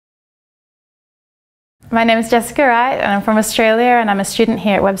My name is Jessica Wright and I'm from Australia and I'm a student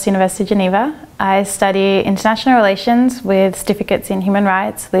here at Webster University Geneva. I study international relations with certificates in human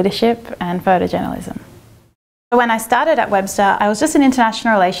rights, leadership and photojournalism. When I started at Webster, I was just an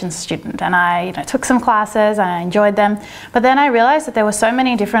international relations student and I took some classes and I enjoyed them. But then I realised that there were so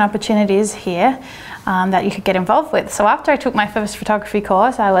many different opportunities here that you could get involved with. So after I took my first photography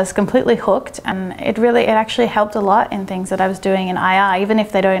course, I was completely hooked, and it actually helped a lot in things that I was doing in IR, even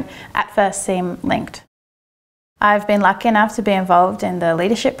if they don't at first seem linked. I've been lucky enough to be involved in the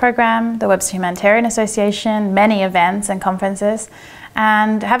leadership program, the Webster Humanitarian Association, many events and conferences,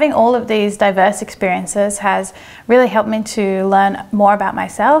 and having all of these diverse experiences has really helped me to learn more about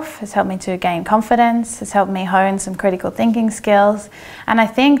myself, has helped me to gain confidence, has helped me hone some critical thinking skills, and I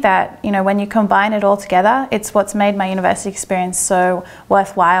think that when you combine it all together, it's what's made my university experience so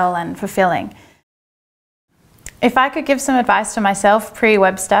worthwhile and fulfilling. If I could give some advice to myself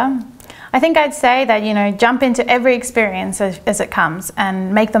pre-Webster, I think I'd say that, jump into every experience as it comes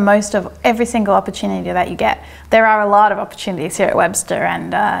and make the most of every single opportunity that you get. There are a lot of opportunities here at Webster,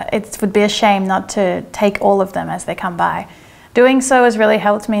 and it would be a shame not to take all of them as they come by. Doing so has really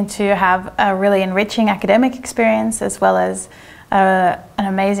helped me to have a really enriching academic experience as well as an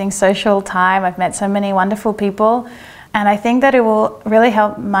amazing social time. I've met so many wonderful people. And I think that it will really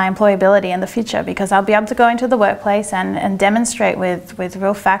help my employability in the future, because I'll be able to go into the workplace and demonstrate with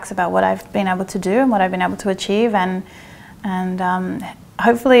real facts about what I've been able to do and what I've been able to achieve, and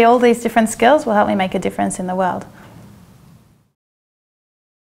hopefully all these different skills will help me make a difference in the world.